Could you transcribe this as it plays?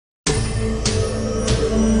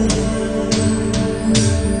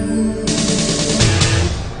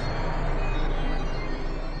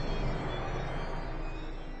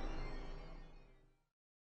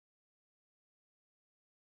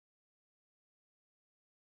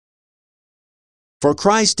For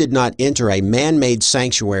Christ did not enter a man-made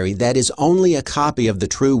sanctuary that is only a copy of the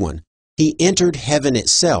true one. He entered heaven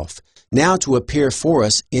itself, now to appear for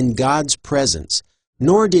us in God's presence.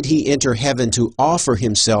 Nor did he enter heaven to offer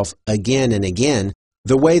himself again and again,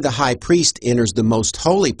 the way the high priest enters the most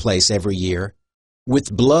holy place every year,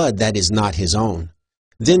 with blood that is not his own.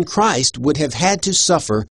 Then Christ would have had to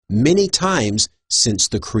suffer many times since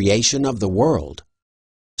the creation of the world.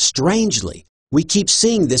 Strangely, we keep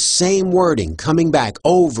seeing this same wording coming back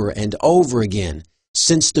over and over again,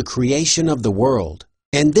 since the creation of the world,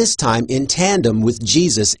 and this time in tandem with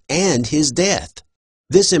Jesus and his death.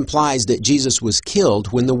 This implies that Jesus was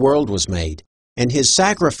killed when the world was made, and his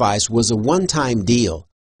sacrifice was a one-time deal.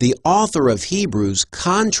 The author of Hebrews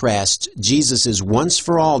contrasts Jesus'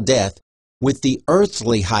 once-for-all death with the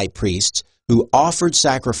earthly high priests who offered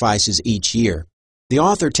sacrifices each year. The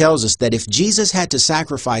author tells us that if Jesus had to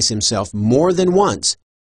sacrifice himself more than once,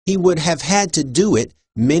 he would have had to do it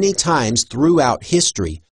many times throughout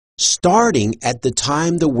history, starting at the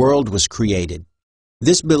time the world was created.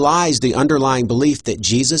 This belies the underlying belief that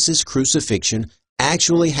Jesus' crucifixion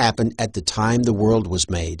actually happened at the time the world was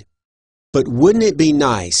made. But wouldn't it be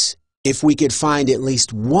nice if we could find at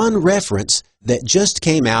least one reference that just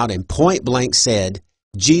came out and point-blank said,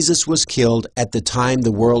 Jesus was killed at the time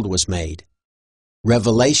the world was made?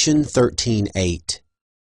 Revelation 13:8.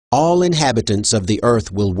 All inhabitants of the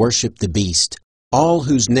earth will worship the beast, all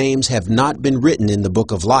whose names have not been written in the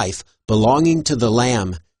book of life belonging to the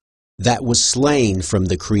Lamb that was slain from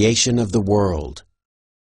the creation of the world.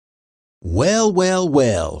 Well, well,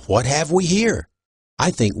 well, what have we here?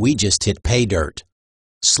 I think we just hit pay dirt.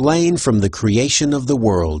 Slain from the creation of the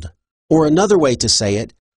world. Or another way to say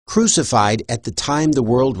it, crucified at the time the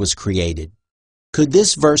world was created. Could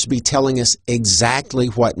this verse be telling us exactly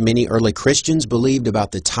what many early Christians believed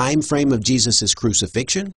about the time frame of Jesus'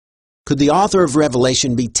 crucifixion? Could the author of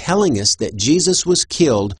Revelation be telling us that Jesus was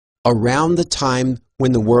killed around the time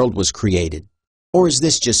when the world was created? Or is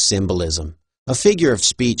this just symbolism? A figure of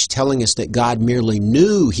speech telling us that God merely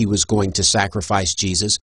knew he was going to sacrifice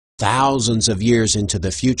Jesus thousands of years into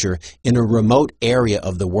the future in a remote area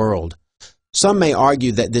of the world. Some may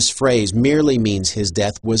argue that this phrase merely means his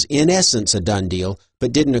death was in essence a done deal,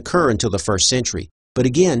 but didn't occur until the first century. But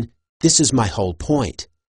again, this is my whole point.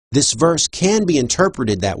 This verse can be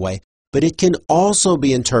interpreted that way, but it can also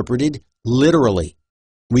be interpreted literally.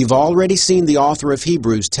 We've already seen the author of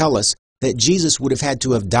Hebrews tell us that Jesus would have had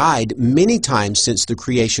to have died many times since the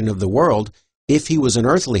creation of the world if he was an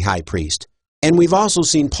earthly high priest. And we've also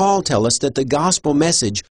seen Paul tell us that the gospel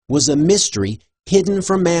message was a mystery hidden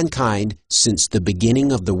from mankind since the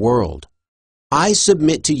beginning of the world. I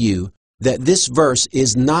submit to you that this verse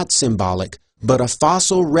is not symbolic, but a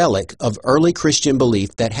fossil relic of early Christian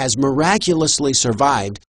belief that has miraculously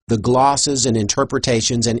survived the glosses and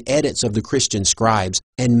interpretations and edits of the Christian scribes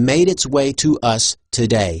and made its way to us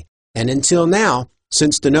today. And until now,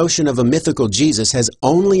 since the notion of a mythical Jesus has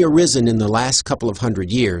only arisen in the last couple of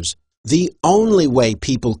hundred years, the only way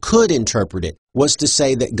people could interpret it was to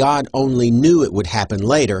say that God only knew it would happen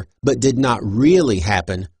later, but did not really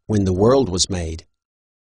happen when the world was made.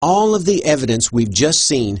 All of the evidence we've just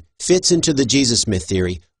seen fits into the Jesus myth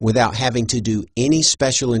theory without having to do any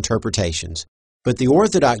special interpretations. But the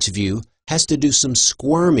Orthodox view has to do some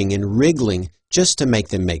squirming and wriggling just to make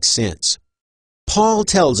them make sense. Paul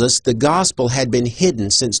tells us the gospel had been hidden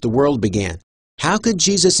since the world began. How could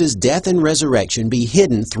Jesus' death and resurrection be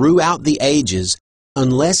hidden throughout the ages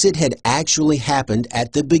unless it had actually happened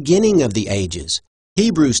at the beginning of the ages?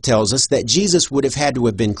 Hebrews tells us that Jesus would have had to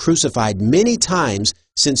have been crucified many times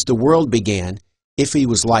since the world began if he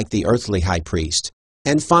was like the earthly high priest.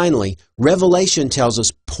 And finally, Revelation tells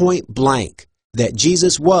us point blank that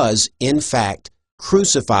Jesus was, in fact,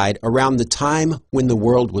 crucified around the time when the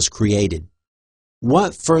world was created.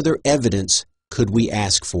 What further evidence could we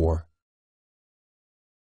ask for?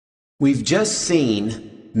 We've just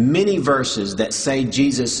seen many verses that say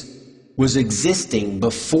Jesus was existing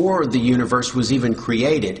before the universe was even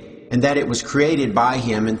created, and that it was created by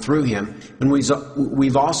him and through him. And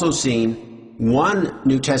we've also seen one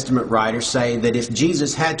New Testament writer say that if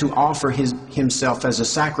Jesus had to offer himself as a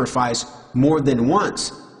sacrifice more than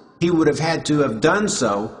once, he would have had to have done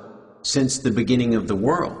so since the beginning of the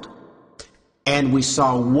world. And we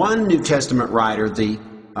saw one New Testament writer, the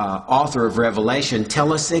author of Revelation,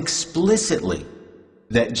 tell us explicitly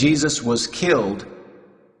that Jesus was killed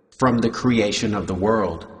from the creation of the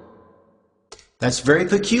world. That's very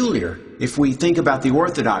peculiar if we think about the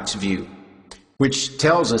Orthodox view, which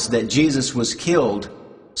tells us that Jesus was killed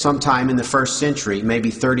sometime in the first century,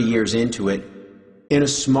 maybe 30 years into it, in a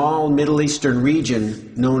small Middle Eastern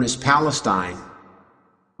region known as Palestine,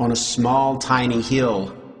 on a small, tiny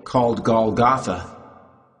hill called Golgotha.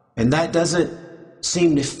 And that doesn't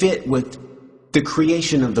seem to fit with the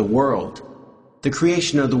creation of the world. The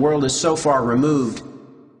creation of the world is so far removed,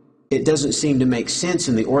 it doesn't seem to make sense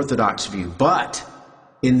in the Orthodox view. But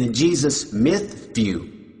in the Jesus myth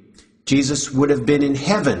view, Jesus would have been in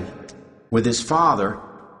heaven with his Father,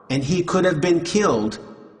 and he could have been killed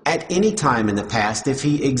at any time in the past if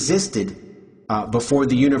he existed before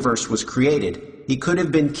the universe was created. He could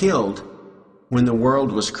have been killed when the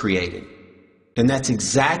world was created. And that's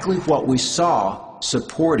exactly what we saw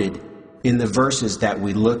supported in the verses that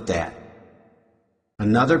we looked at.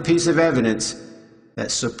 Another piece of evidence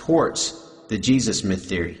that supports the Jesus myth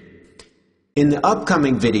theory. In the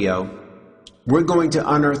upcoming video, we're going to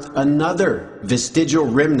unearth another vestigial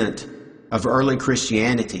remnant of early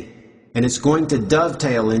Christianity, and it's going to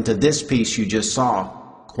dovetail into this piece you just saw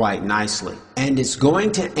quite nicely. And it's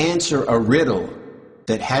going to answer a riddle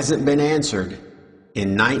that hasn't been answered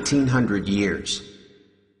in 1900 years.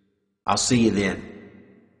 I'll see you then.